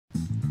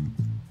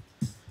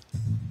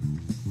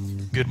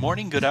Good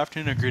morning, good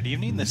afternoon, or good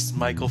evening. This is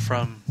Michael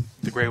from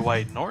the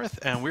GreatWhiteNorth,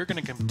 and we're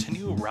going to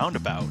continue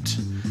Roundabout.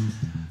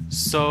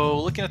 So,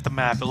 looking at the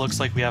map, it looks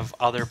like we have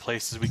other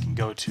places we can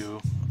go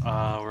to.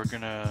 We're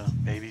going to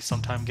maybe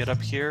sometime get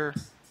up here.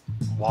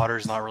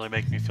 Water's not really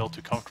making me feel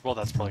too comfortable.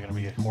 That's probably going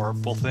to be a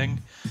horrible thing.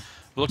 It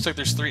looks like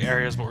there's 3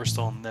 areas, but we're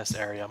still in this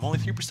area. I'm only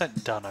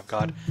 3% done. I've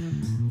got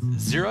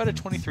 0 out of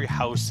 23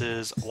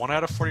 houses, 1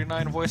 out of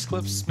 49 voice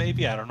clips,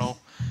 maybe, I don't know,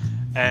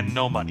 and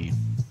no money.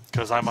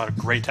 Because I'm a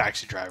great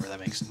taxi driver that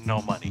makes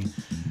no money.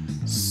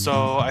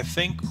 So I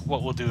think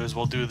what we'll do is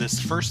we'll do this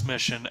first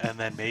mission and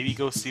then maybe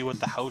go see what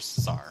the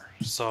houses are.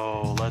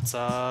 So let's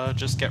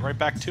just get right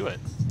back to it.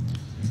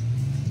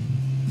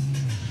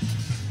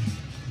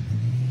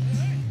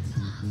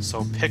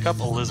 So pick up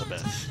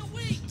Elizabeth.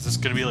 Is this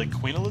going to be like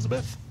Queen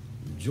Elizabeth?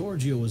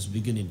 Giorgio was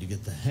beginning to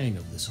get the hang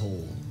of this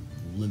whole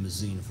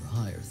limousine for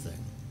hire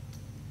thing.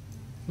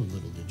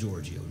 Little did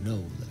Giorgio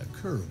know that a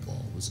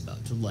curveball was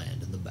about to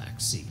land in the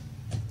back seat.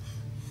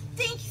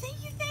 Thank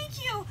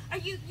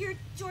you! You're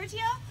Giorgio?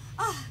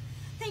 Oh,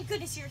 thank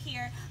goodness you're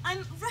here.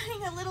 I'm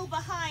running a little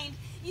behind.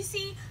 You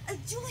see,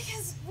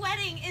 Julia's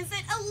wedding is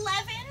at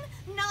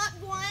 11, not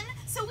 1,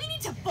 so we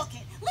need to book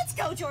it. Let's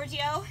go,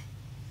 Giorgio!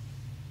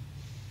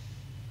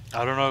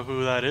 I don't know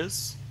who that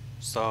is,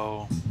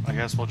 so I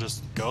guess we'll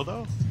just go,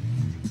 though?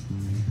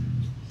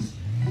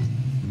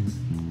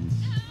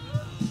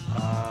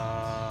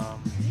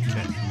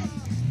 Okay.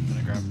 I'm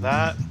gonna grab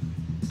that.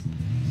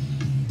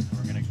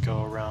 We're gonna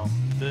go around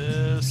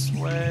this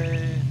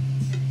way.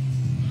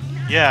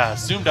 Yeah,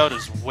 zoomed out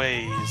is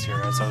way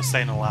easier, as I was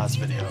saying in the last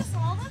video.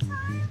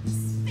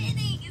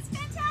 Spinning is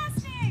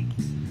fantastic!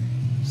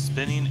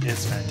 Spinning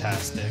is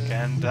fantastic,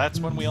 and that's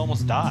when we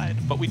almost died.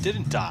 But we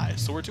didn't die,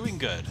 so we're doing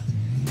good.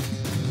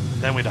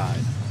 Then we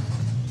died.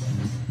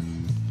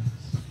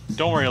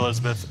 Don't worry,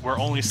 Elizabeth, we're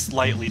only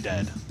slightly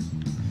dead.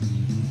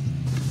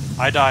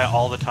 I die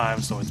all the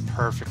time, so it's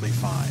perfectly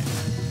fine.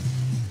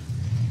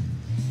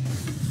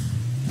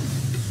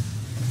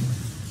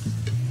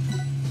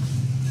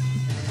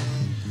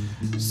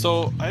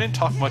 So, I didn't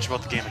talk much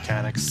about the game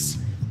mechanics.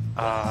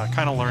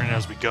 Kind of learning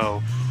as we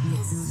go.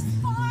 This is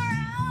far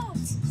out!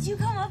 Did you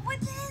come up with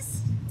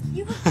this?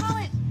 You could call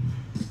it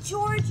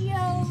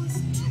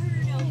Giorgio's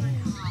turnover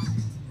car.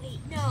 Wait,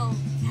 no,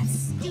 that's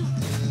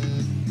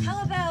stupid.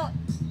 How about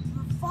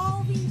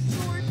revolving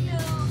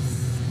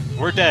Giorgio's...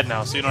 We're dead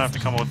now, so you don't have to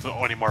come up with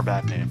any more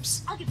bad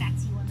names. I'll get back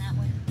to you on that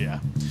one.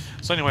 Yeah.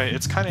 So anyway,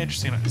 it's kind of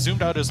interesting.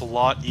 Zoomed out is a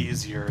lot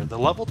easier. The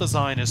level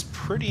design is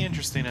pretty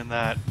interesting in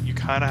that you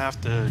kind of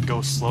have to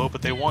go slow,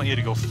 but they want you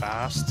to go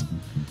fast.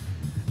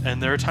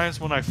 And there are times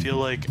when I feel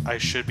like I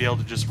should be able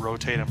to just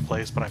rotate in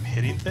place, but I'm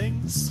hitting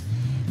things.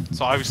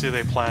 So obviously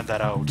they planned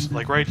that out.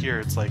 Like right here,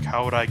 it's like,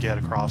 how would I get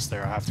across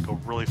there? I have to go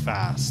really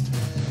fast,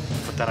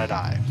 but then I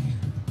die.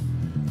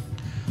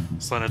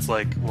 So then it's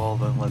like, well,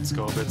 then let's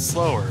go a bit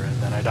slower, and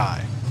then I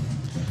die.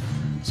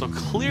 So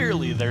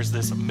clearly there's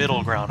this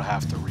middle ground I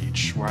have to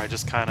reach, where I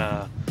just kind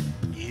of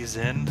ease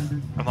in.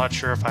 I'm not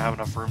sure if I have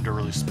enough room to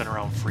really spin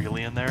around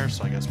freely in there,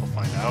 so I guess we'll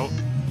find out.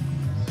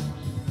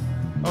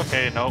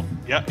 Okay, no.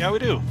 Yeah, we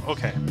do.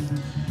 Okay.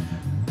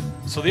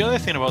 So the other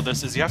thing about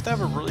this is you have to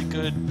have a really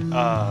good,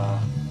 I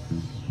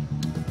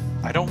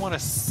don't want to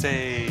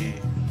say,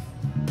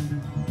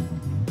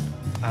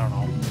 I don't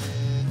know.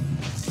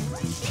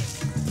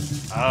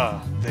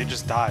 They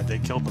just died. They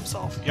killed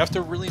themselves. You have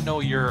to really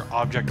know your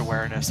object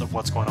awareness of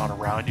what's going on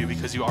around you,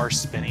 because you are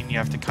spinning. You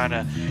have to kind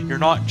of, you're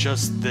not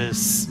just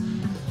this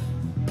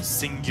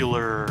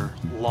singular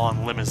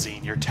long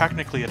limousine. You're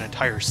technically an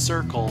entire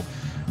circle,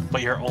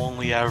 but you're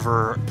only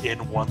ever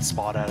in one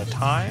spot at a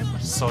time.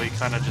 So you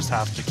kind of just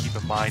have to keep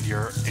in mind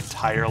your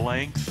entire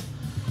length.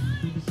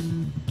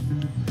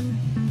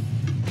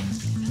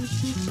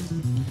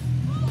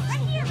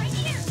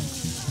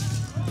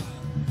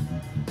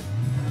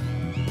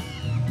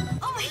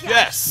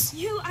 Yes!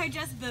 You are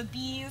just the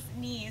bee's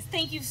knees.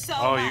 Thank you so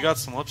much. Oh, you got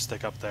some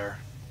lipstick up there.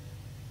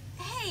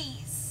 Hey,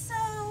 so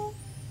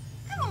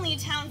I'm only in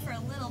town for a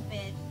little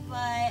bit, but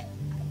I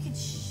could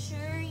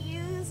sure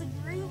use a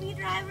groovy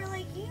driver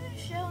like you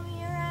to show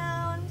me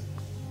around.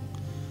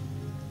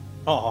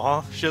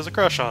 Aw, she has a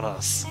crush on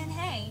us. And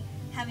hey,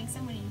 having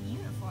someone in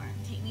uniform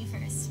take me for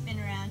a spin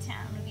around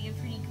town would be a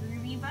pretty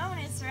groovy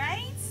bonus,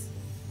 right?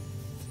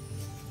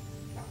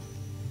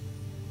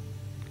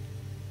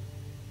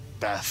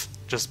 Beth.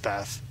 Just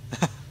Beth.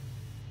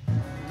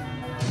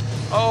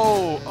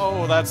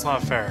 Oh, that's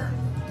not fair.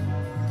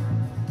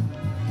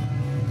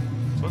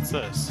 So what's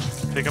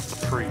this? Pick up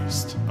the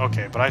priest.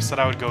 Okay, but I said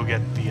I would go get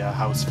the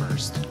house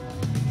first.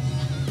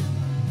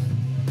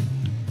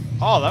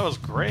 Oh, that was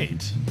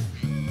great.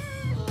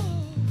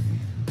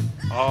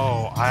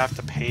 Oh, I have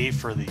to pay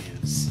for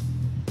these.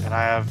 And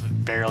I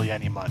have barely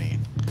any money.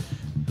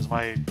 Is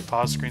my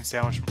pause screen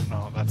sandwich?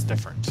 No, that's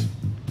different.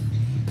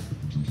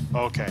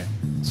 Okay,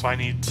 so I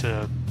need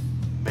to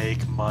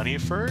make money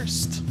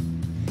first.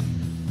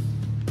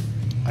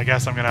 I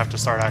guess I'm gonna have to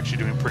start actually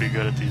doing pretty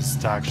good at these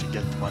to actually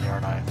get the money,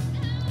 aren't I?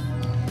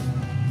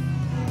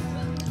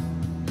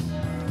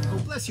 Oh,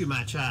 bless Bless you,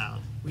 my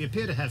child. We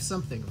appear to have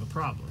something of a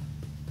problem.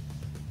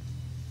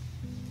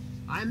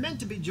 I am meant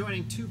to be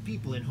joining two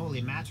people in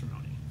holy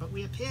matrimony, but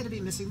we appear to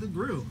be missing the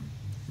groom.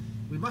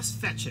 We must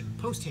fetch him,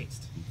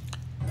 post-haste.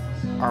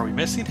 Are we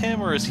missing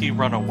him, or is he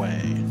run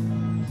away?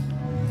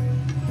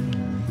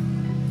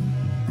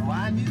 Oh,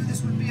 I knew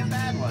this would be a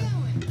bad one.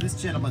 This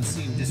gentleman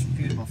seemed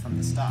disreputable from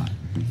the start.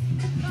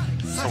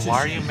 So why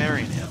are you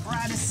marrying him? The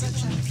bride is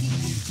such a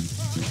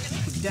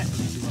peach. Could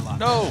definitely do a lot.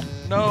 No!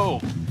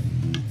 No!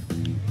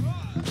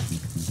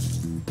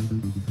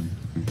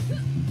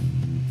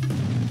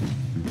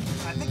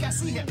 I think I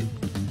see him.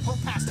 Pull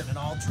past him and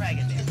I'll drag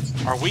it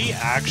there. Are we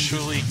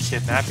actually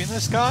kidnapping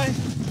this guy?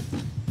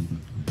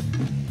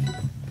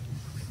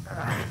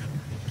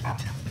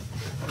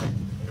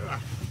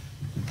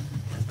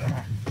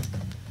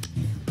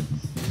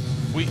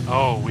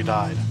 We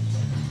died.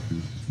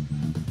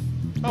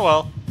 Oh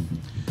well.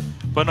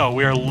 But no,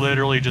 we are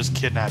literally just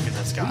kidnapping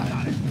this Got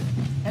guy. it.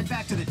 Head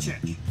back to the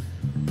church.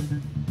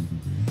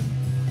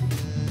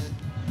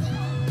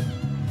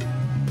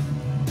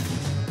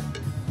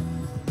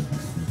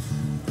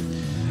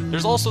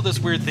 There's also this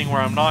weird thing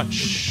where I'm not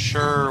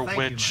sure Thank you,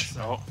 which...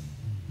 my son.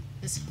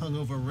 This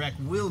hungover wreck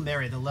will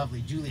marry the lovely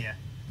Julia,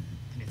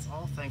 and it's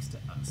all thanks to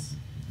us.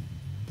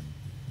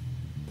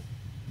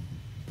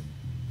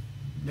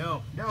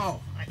 No,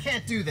 I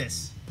can't do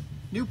this.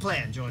 New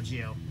plan,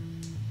 Giorgio.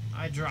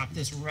 I drop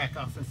this wreck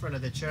off in front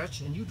of the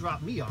church, and you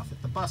drop me off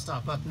at the bus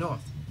stop up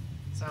north.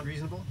 Sound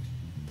reasonable?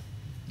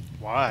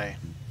 Why?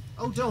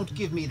 Oh, don't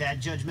give me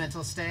that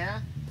judgmental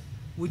stare.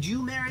 Would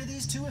you marry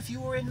these two if you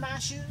were in my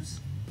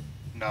shoes?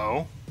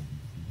 No.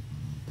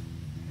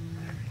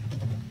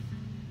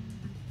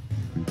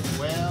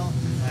 Well,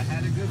 I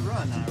had a good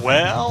run.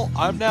 Well,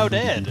 I'm now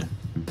dead.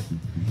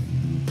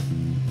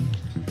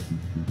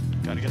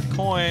 Gotta get the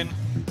coin.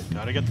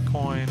 Gotta get the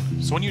coin.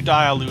 So when you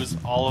die, I lose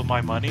all of my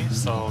money,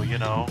 so, you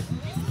know,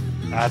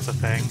 that's a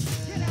thing.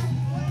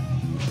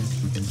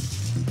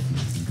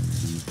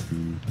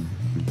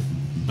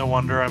 No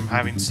wonder I'm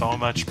having so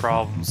much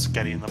problems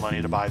getting the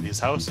money to buy these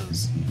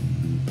houses.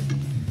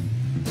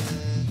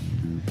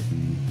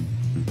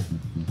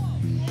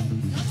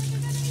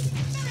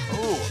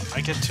 Oh,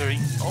 I get to...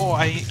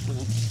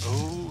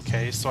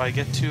 okay, so I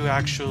get to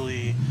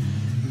actually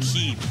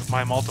keep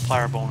my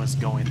multiplier bonus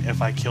going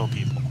if I kill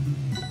people.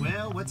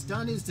 Well, what's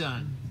done is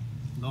done.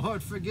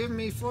 Lord, forgive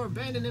me for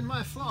abandoning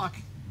my flock.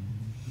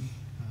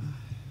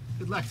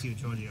 Good luck to you,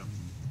 Giorgio.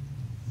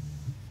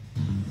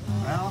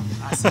 Well,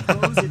 I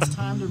suppose it's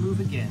time to move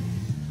again.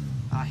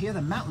 I hear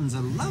the mountains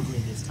are lovely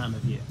this time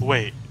of year.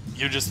 Wait,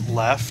 you just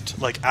left?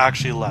 Like,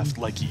 actually left.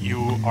 Like,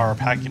 you are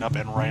packing up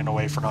and running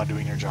away for not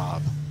doing your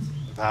job.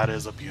 That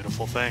is a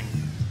beautiful thing.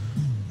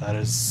 That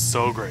is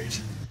so great.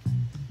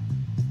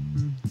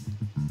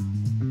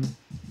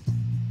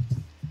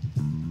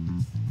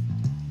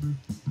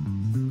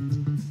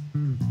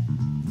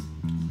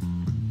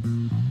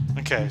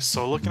 Okay,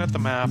 so looking at the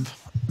map,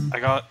 I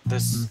got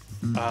this,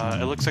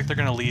 it looks like they're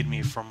going to lead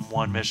me from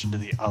one mission to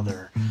the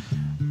other,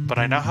 but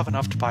I now have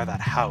enough to buy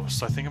that house,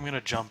 so I think I'm going to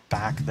jump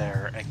back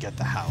there and get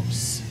the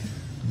house.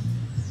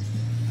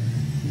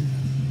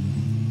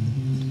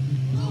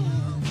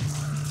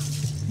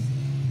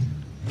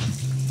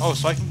 Oh,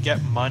 so I can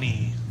get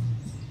money.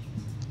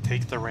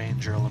 Take the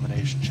Ranger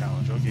Elimination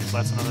Challenge. Okay, so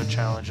that's another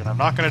challenge, and I'm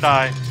not going to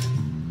die.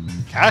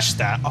 Cash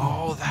stat.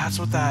 Oh, that's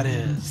what that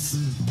is.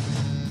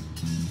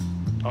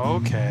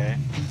 Okay.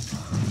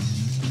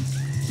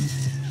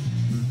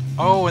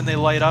 Oh, and they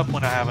light up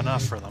when I have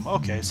enough for them.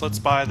 Okay, so let's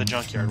buy the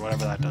junkyard,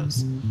 whatever that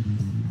does.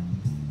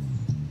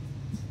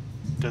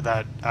 Did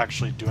that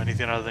actually do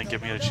anything other than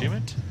give me an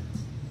achievement?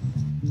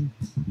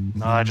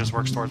 No, that just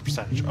works towards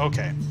percentage.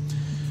 Okay.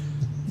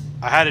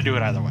 I had to do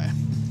it either way.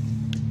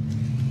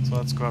 So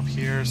let's go up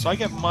here. So I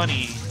get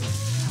money.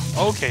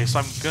 Okay, so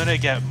I'm gonna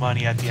get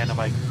money at the end of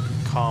my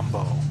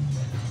combo.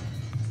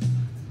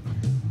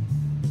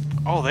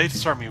 Oh, they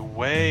start me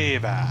way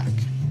back.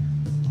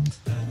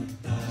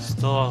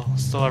 Still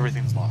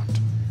everything's locked.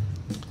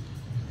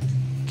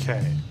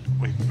 Okay.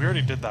 Wait, we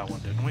already did that one,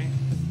 didn't we?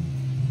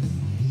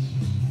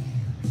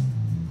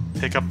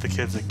 Pick up the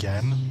kids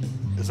again?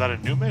 Is that a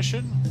new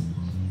mission?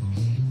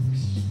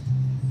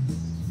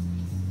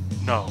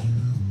 No.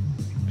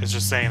 It's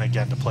just saying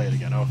again to play it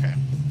again. Okay.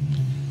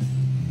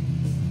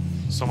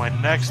 So my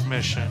next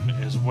mission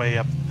is way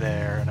up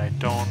there, and I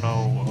don't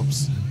know...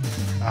 Oops.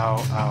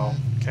 Ow, ow.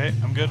 Okay,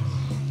 I'm good.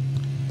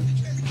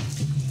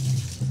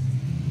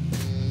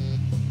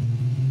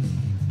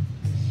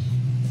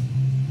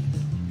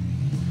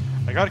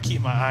 I gotta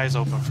keep my eyes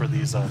open for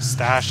these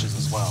stashes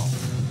as well.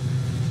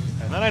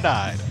 And then I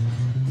died.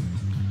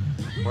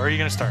 Where are you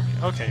gonna start me?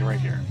 Okay, right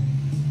here.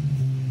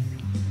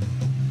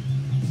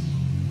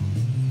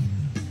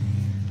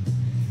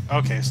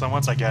 Okay, so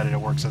once I get it,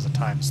 it works as a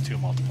 ×2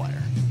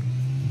 multiplier.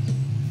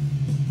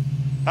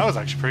 That was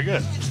actually pretty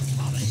good.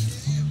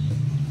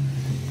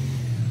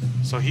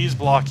 So he's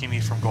blocking me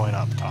from going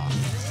up top.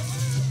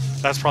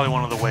 That's probably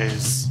one of the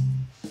ways...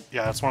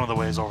 Yeah, that's one of the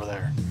ways over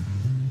there.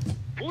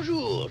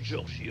 Bonjour,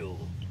 Giorgio.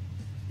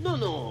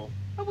 No,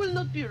 I will not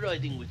not be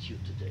riding with you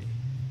today.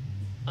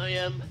 I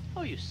am,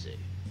 how you say,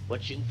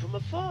 watching from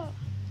afar.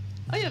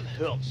 I have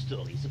heard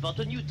stories about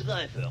a new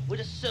driver with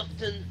a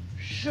certain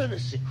je ne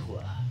sais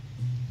quoi.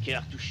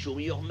 Care to show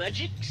me your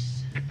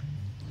magics?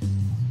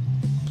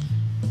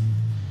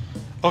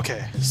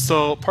 Okay,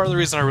 so part of the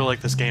reason I really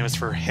like this game is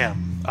for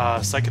him.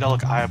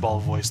 Psychedelic Eyeball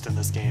voiced in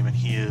this game, and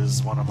he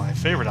is one of my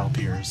favorite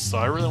LPers, so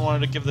I really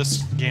wanted to give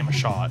this game a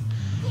shot.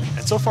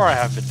 And so far I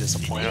have been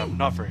disappointed. I'm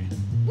not very...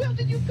 Where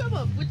did you come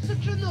up with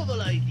such a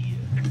novel idea?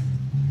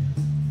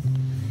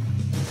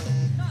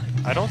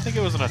 I don't think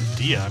it was an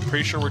idea. I'm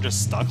pretty sure we're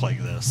just stuck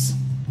like this.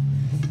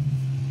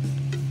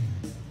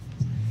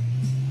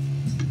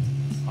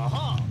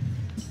 Aha!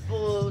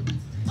 But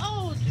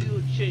how do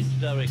you change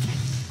direction?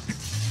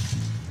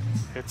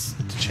 It's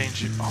to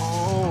change it.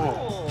 Oh!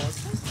 Oh,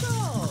 that's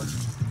all.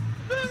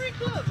 Very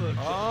clever.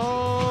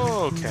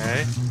 Oh,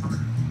 okay.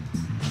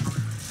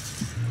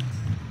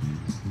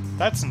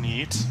 That's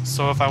neat.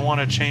 So if I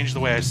want to change the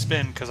way I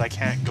spin, because I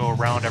can't go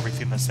around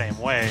everything the same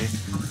way,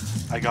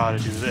 I gotta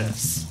do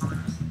this.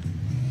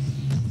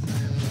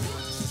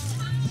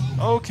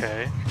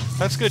 Okay,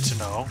 that's good to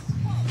know.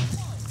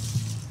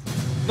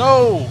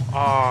 No!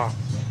 Ah,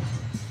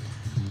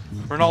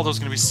 Ronaldo's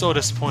gonna be so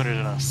disappointed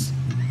in us.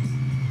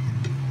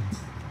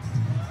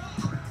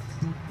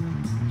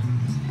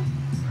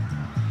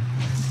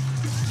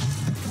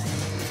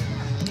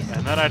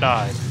 And then I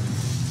died.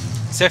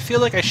 See, I feel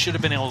like I should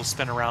have been able to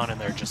spin around in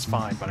there just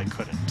fine, but I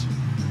couldn't.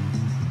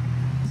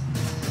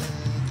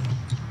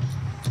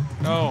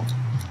 No.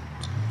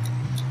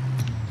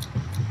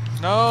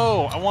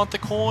 No! I want the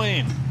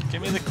coin!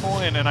 Give me the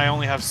coin, and I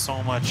only have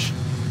so much.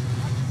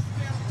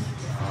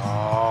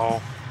 Oh.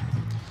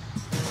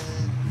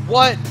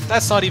 What?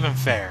 That's not even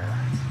fair.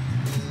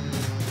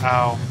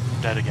 Ow.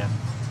 I'm dead again.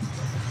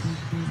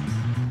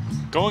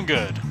 Going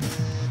good.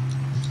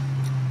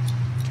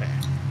 Okay.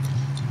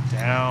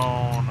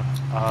 Down,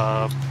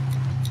 up,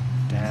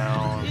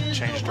 down,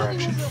 change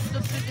direction.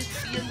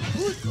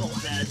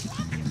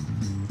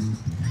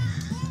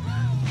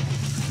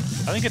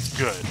 I think it's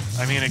good.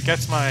 I mean, it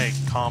gets my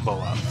combo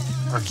up,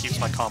 or keeps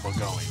my combo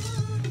going.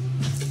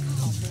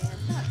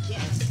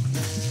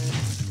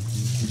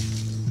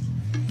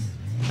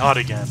 Not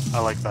again. I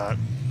like that.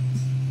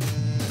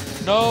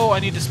 No, I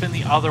need to spin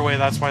the other way.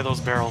 That's why those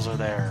barrels are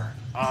there.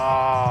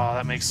 Ah,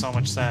 that makes so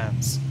much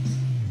sense.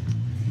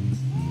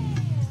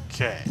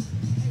 Okay.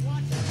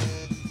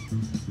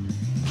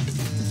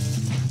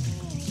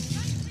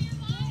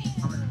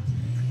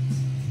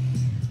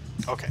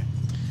 Okay.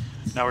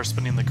 Now we're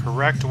spinning the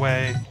correct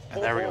way,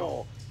 and there we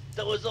go.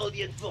 That was all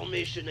the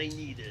information I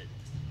needed,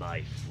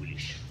 my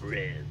foolish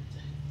friend.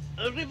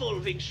 A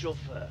revolving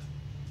chauffeur.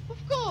 Of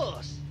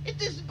course,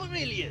 it is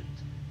brilliant.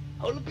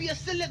 I'll be a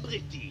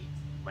celebrity.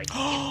 My gift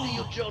to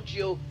you,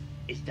 Giorgio,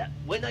 is that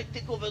when I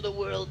take over the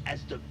world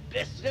as the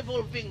best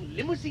revolving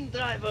limousine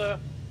driver,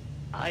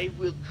 I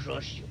will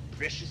crush your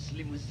precious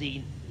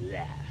limousine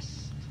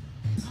last.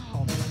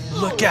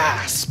 The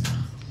gasp!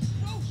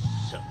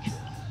 Sucker.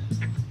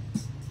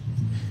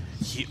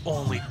 He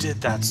only did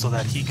that so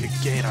that he could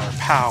gain our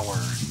power.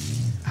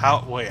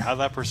 How? Wait, how'd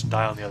that person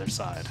die on the other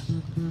side?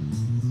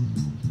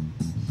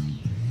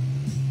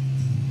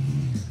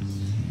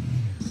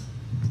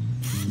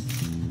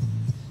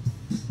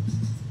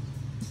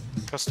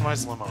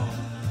 Customized limo.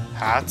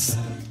 Hats?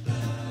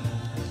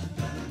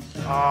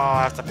 Oh,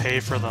 I have to pay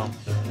for them.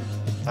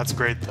 That's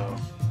great, though.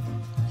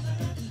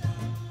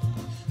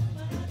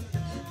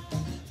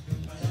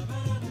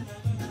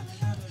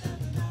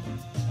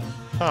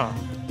 Huh.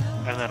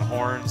 And then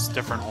horns,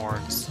 different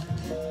horns.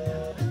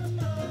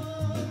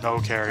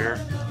 No carrier.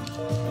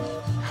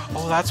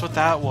 Oh, that's what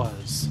that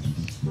was.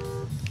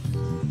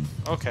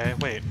 Okay,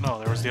 wait, no,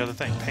 there was the other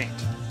thing, paint.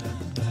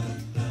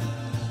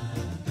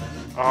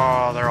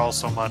 Oh, they're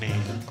also money.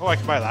 Oh, I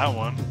can buy that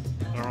one.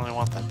 I don't really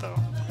want that, though.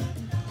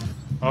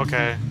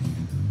 Okay.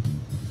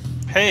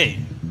 Hey!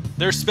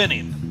 They're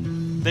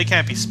spinning. They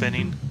can't be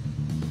spinning.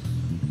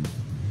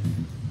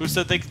 Who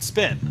said they could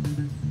spin?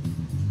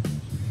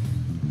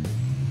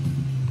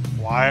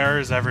 Why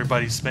is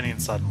everybody spinning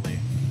suddenly?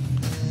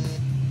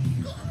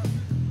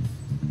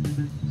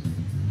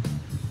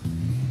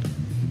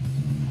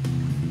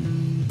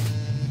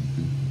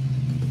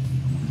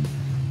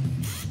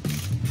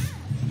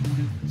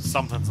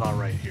 Something's not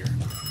right here.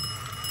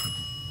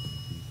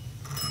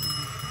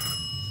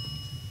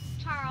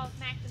 Charles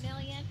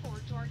Maximilian for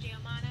Giorgio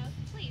Manos.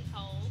 Please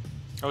hold.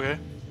 Okay.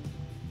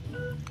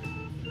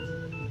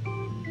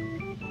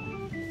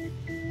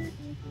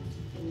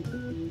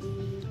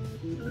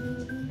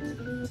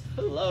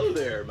 Hello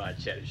there, my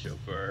chatty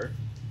chauffeur.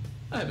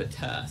 I have a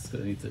task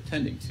that needs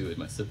attending to in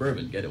my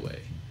suburban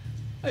getaway.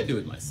 I do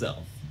it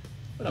myself,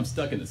 but I'm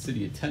stuck in the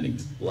city attending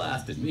these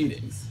blasted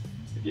meetings.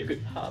 If you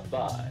could pop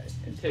by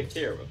and take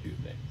care of a few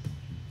things,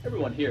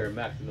 everyone here at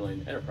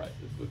Maximilian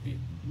Enterprises would be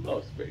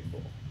most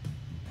grateful.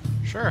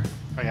 Sure,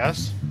 I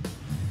guess.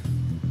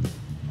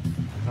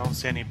 I don't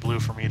see any blue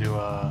for me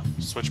to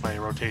switch my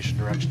rotation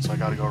direction, so I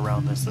gotta go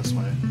around this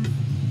way.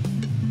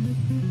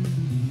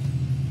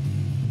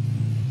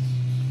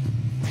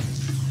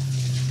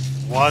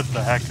 What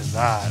the heck is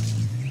that?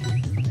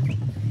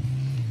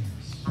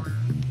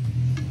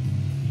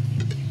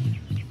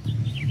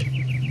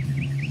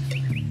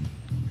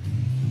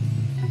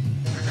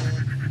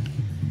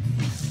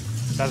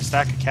 Is that a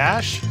stack of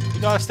cash?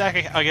 You got a stack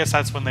of... I guess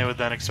that's when they would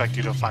then expect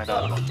you to find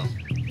out about them.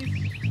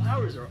 These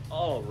flowers are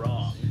all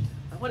wrong.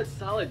 I want a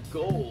solid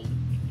gold,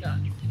 not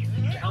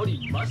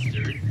dowdy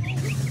mustard.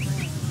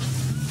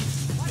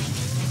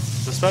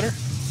 Is this better?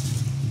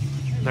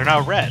 They're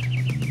now red.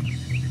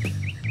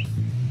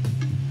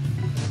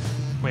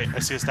 Wait, I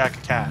see a stack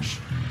of cash.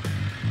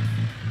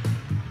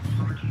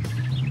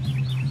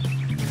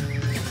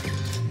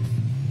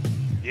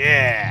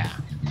 Yeah!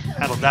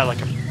 Handled that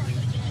like a...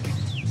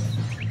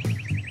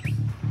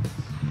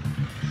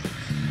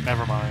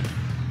 Never mind.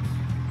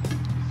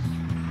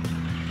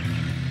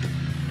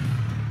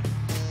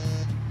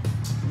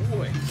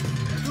 Boy,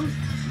 are those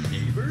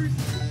neighbors?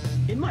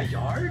 In my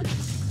yard?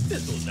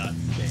 This will not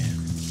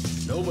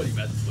stand. Nobody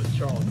messes with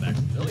Charles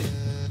Maximilian.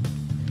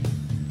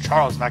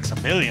 Charles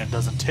Maximilian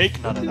doesn't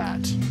take none of that.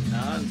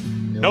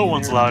 No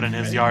one's Non-millionaire, allowed in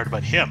his right? yard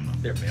but him.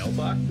 Their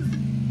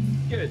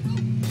mailboxes? Good.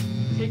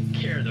 Take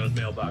care of those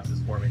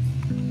mailboxes for me.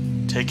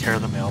 Take care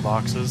of the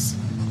mailboxes.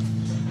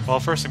 Well,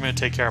 first I'm going to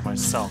take care of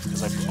myself,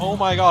 because I'm... Oh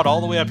my god,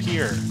 all the way up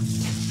here.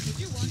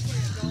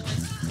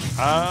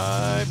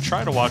 I'm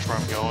trying to watch where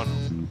I'm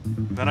going.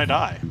 Then I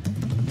die.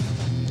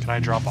 Can I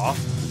drop off?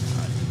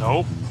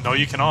 Nope. No,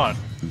 you cannot.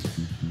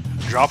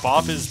 Drop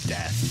off is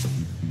death.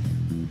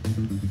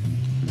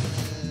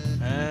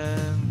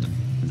 And...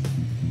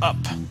 up.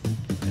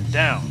 And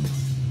down.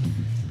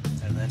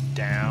 And then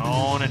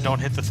down, and don't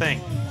hit the thing.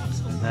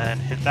 And then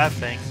hit that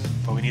thing,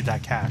 but we need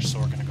that cash, so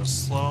we're going to go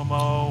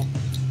slow-mo.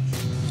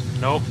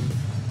 Nope.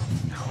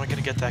 How am I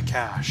gonna get that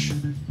cash?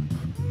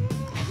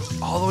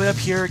 All the way up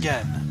here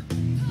again.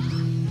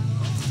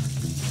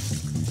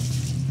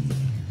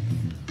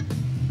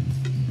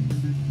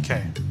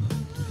 Okay.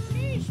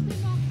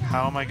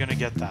 How am I gonna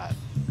get that?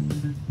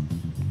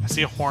 I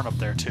see a horn up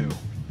there too.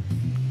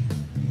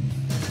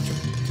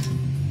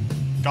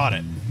 Got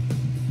it.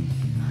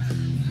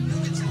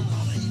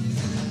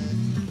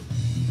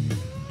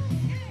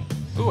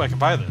 Ooh, I can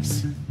buy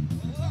this.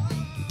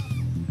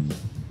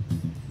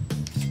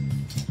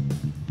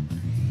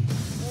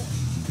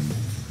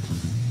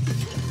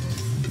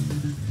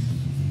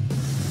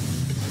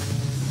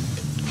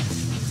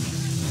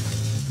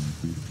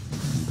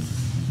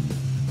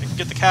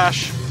 Get the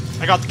cash.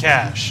 I got the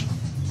cash.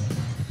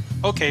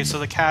 Okay, so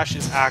the cash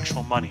is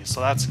actual money, so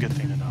that's a good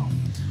thing to know.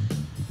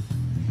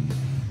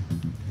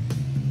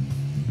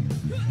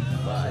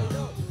 Bye.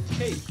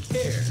 Take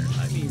care.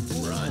 I mean,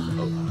 run.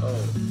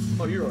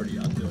 Oh, you're already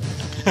on to it.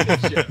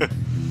 Good ship.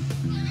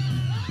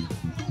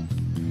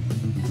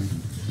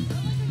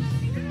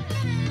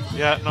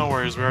 Yeah, no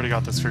worries. We already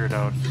got this figured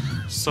out.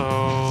 So,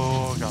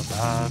 got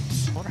that.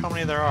 I wonder how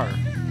many there are.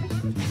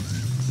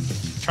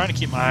 Trying to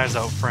keep my eyes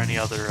out for any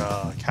other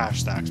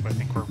cash stacks, but I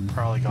think we're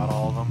probably got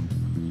all of them.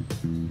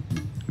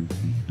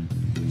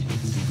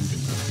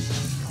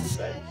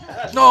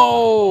 Fantastic.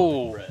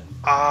 No! Friend.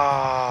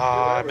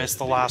 Ah, I missed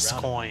the last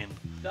coin.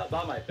 Stop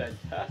by my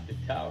fantastic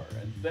tower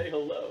and say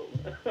hello.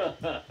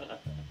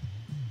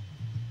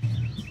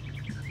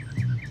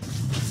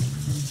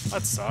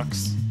 That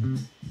sucks.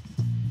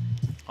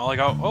 All I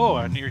got... Oh,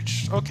 I need...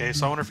 Okay,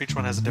 so I wonder if each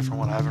one has a different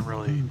one. I haven't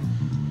really...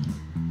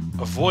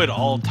 Avoid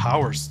all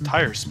tire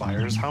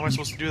spires. How am I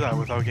supposed to do that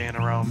without getting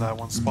around that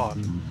one spot?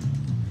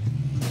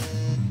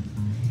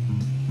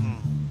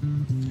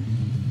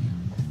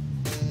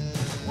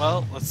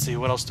 Well, let's see.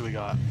 What else do we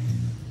got?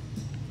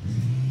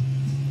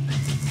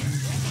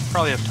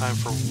 Probably have time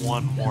for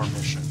one more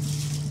mission.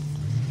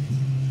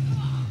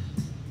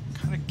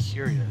 Kind of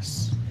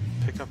curious.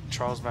 Pick up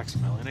Charles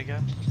Maximilian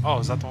again? Oh,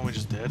 is that the one we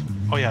just did?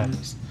 Oh yeah, it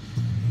is.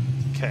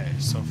 Okay,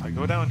 so if I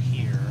go down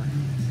here...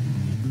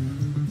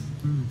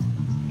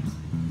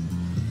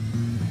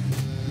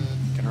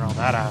 around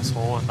that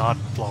asshole and not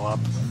blow up.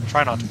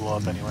 Try not to blow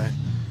up anyway.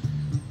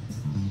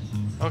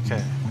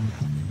 Okay.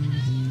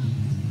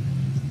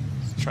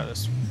 Let's try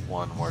this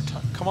one more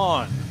time. Come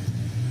on.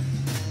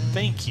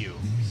 Thank you.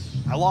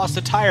 I lost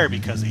a tire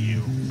because of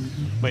you.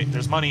 Wait,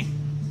 there's money.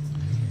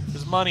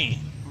 There's money.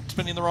 I'm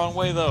spinning the wrong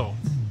way though.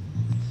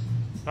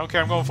 I don't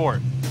care, I'm going for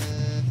it.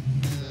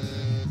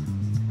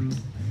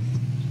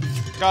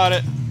 Got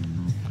it.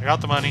 I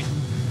got the money.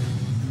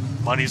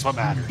 Money's what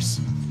matters.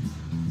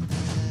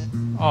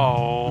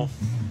 Oh.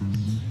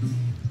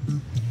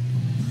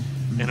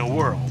 In a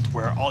world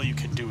where all you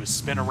can do is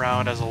spin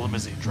around as a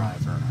limousine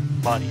driver,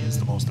 money is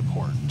the most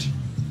important.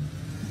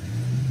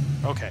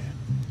 Okay.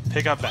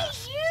 Pick up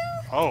Beth. Hey,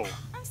 you! Oh.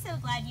 I'm so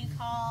glad you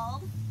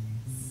called.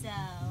 So,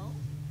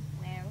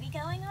 where are we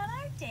going on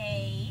our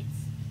date?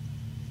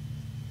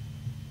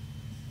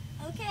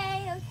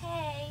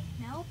 Okay.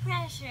 No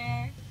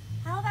pressure.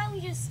 How about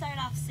we just start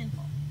off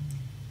simple?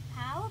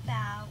 How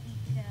about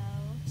we go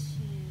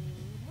to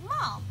the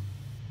mall?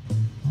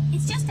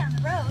 It's just down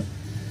the road.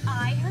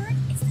 I heard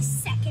it's the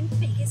second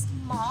biggest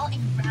mall in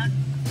Roundabout.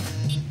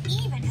 It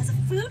even has a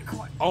food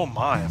court. Oh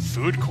my, a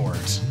food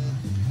court.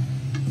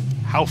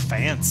 How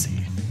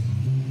fancy.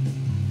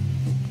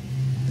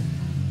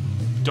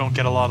 Don't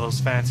get a lot of those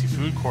fancy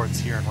food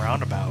courts here in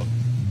Roundabout.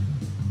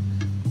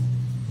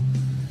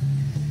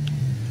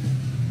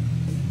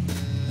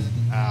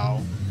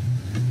 Ow.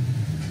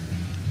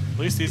 At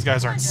least these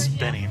guys aren't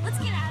spinning. Let's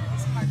get out of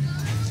this park.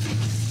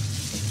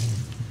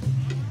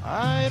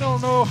 I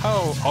don't know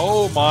how...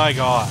 Oh my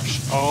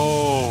gosh.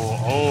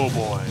 Oh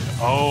boy.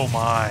 Oh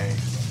my.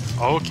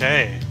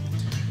 Okay.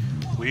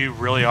 We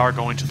really are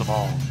going to the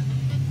mall.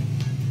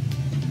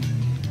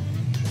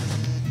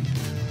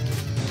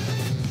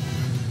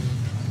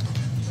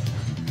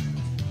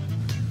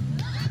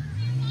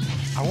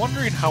 I'm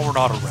wondering how we're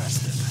not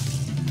arrested.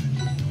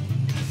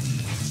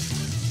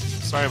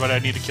 Sorry, but I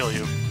need to kill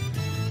you.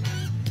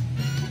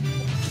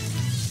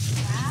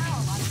 Wow,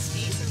 a lot of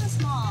space in this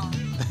mall.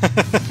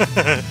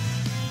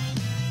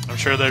 I'm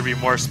sure there'd be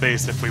more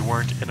space if we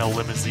weren't in a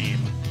limousine.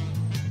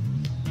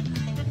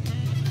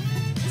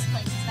 This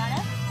place has got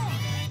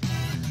everything.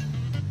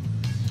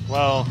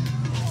 Well,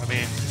 I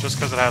mean, just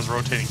because it has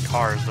rotating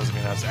cars doesn't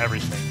mean it has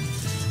everything.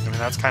 I mean,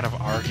 that's kind of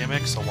our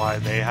gimmick, so why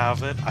they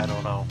have it, I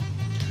don't know.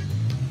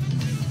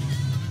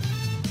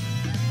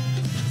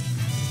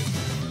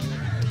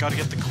 Gotta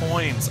get the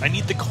coins. I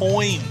need the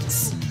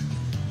coins!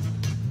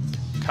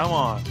 Come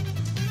on.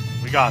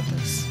 We got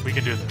this. We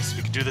can do this.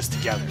 We can do this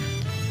together.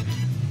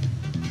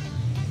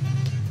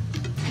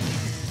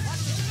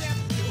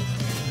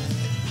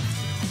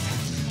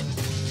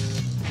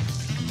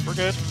 We're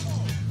good.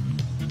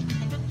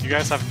 You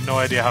guys have no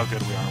idea how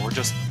good we are. We're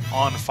just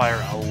on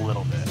fire a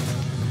little bit.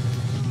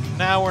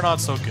 Now we're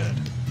not so good.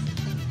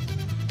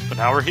 But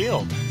now we're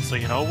healed. So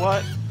you know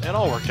what? It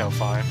all worked out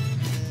fine.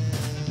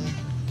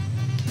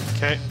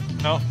 Okay.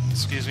 No,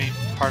 excuse me.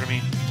 Pardon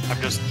me. I'm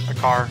just a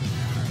car.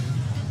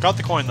 Got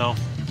the coin though.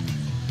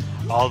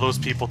 All those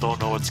people don't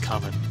know what's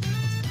coming.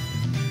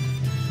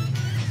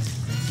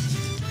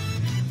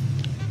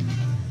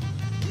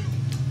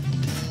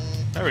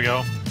 There we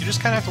go. You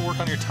just kind of have to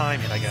work on your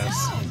timing, I guess.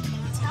 So,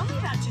 tell me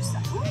about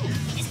yourself. Ooh,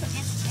 it's the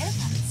fancy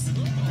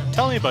haircuts.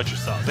 Tell me about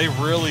yourself. They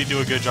really do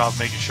a good job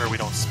making sure we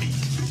don't speak.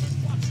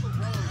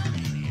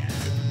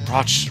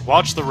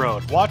 Watch the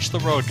road. Watch the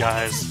road,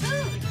 guys. Some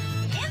food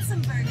and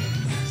some burgers.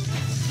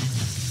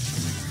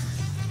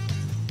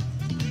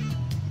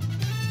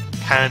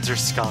 Panzer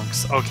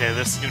skunks. Okay,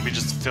 this is gonna be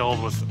just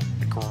filled with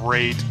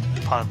great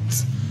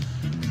puns.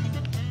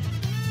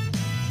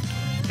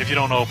 If you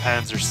don't know,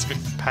 Panzer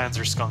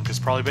skunk is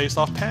probably based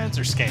off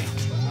Panzer skank,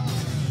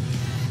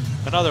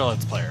 another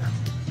Let's Player.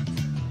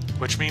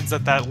 Which means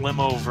that that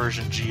limo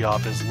version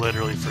G-Op is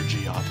literally for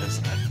G-Op,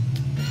 isn't it?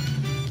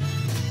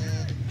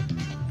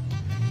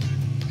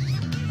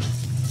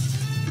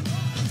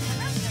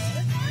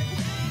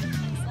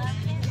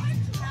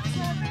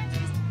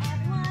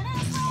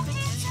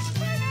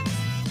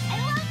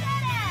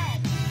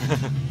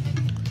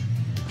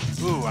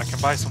 Ooh, I can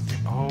buy something.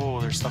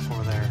 Oh, there's stuff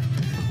over there.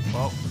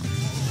 Well,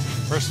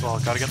 first of all,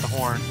 gotta get the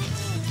horn.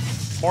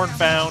 Horn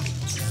found.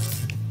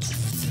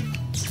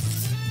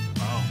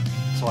 Oh,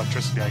 it's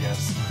electricity, I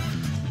guess.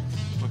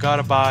 We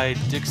gotta buy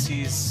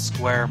Dixie's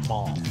Square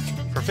Mall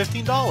for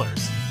 $15.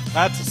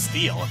 That's a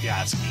steal, if you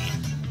ask me.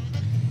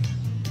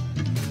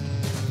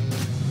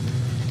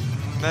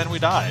 And then we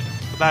died,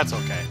 but that's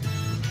okay.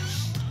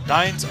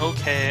 Dying's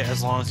okay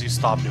as long as you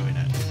stop doing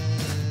it.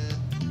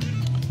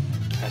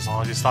 As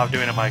long as you stop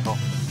doing it, Michael.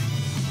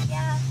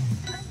 Yeah,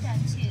 I'm done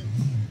too.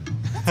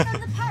 Let's go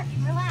to the park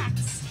and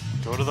relax.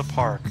 Go to the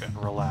park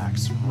and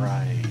relax,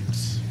 right.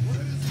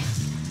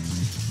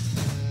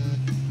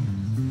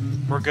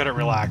 We're good at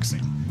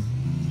relaxing.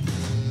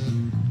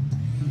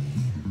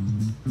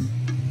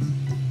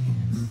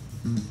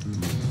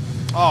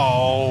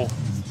 Oh!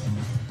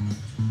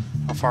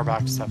 How far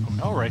back does that put me?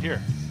 Oh, right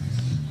here.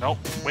 Nope,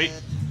 wait,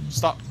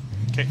 stop.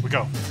 Okay, we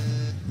go.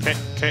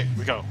 Okay,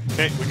 we go.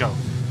 Okay, we go.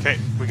 Okay,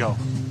 we go.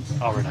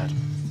 Oh, we're dead.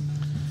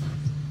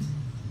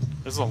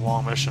 This is a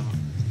long mission.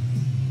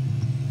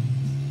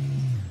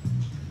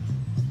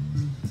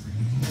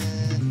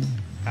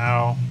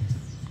 Ow.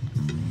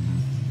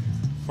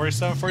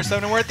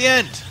 47, and we're at the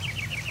end!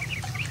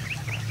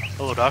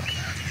 Hello, Duck.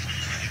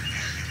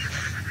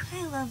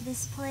 I love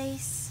this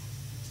place.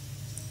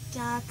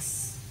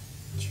 Ducks,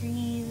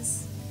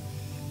 trees.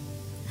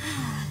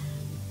 I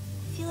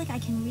feel like I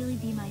can really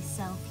be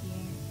myself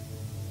here.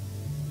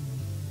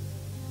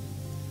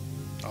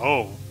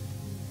 Oh.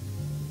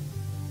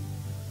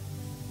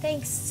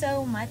 Thanks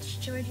so much,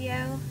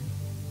 Giorgio.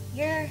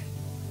 You're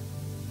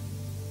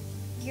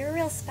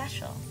real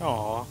special.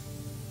 Aw.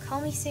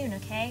 Call me soon,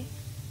 okay?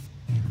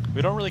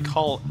 We don't really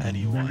call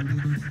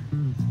anyone.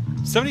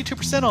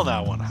 72% on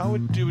that one. How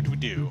would we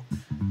do?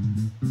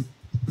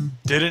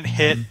 Didn't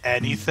hit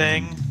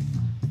anything?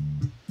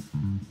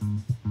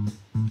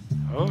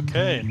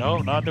 Okay, no,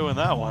 not doing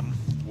that one.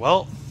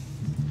 Well,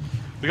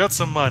 we got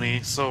some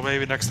money, so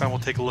maybe next time we'll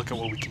take a look at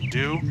what we can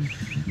do.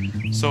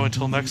 So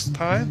until next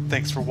time,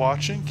 thanks for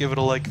watching. Give it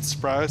a like and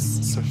subscribe.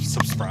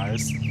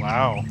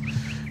 Wow.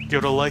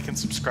 Give it a like and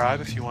subscribe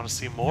if you want to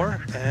see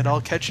more, and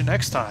I'll catch you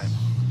next time.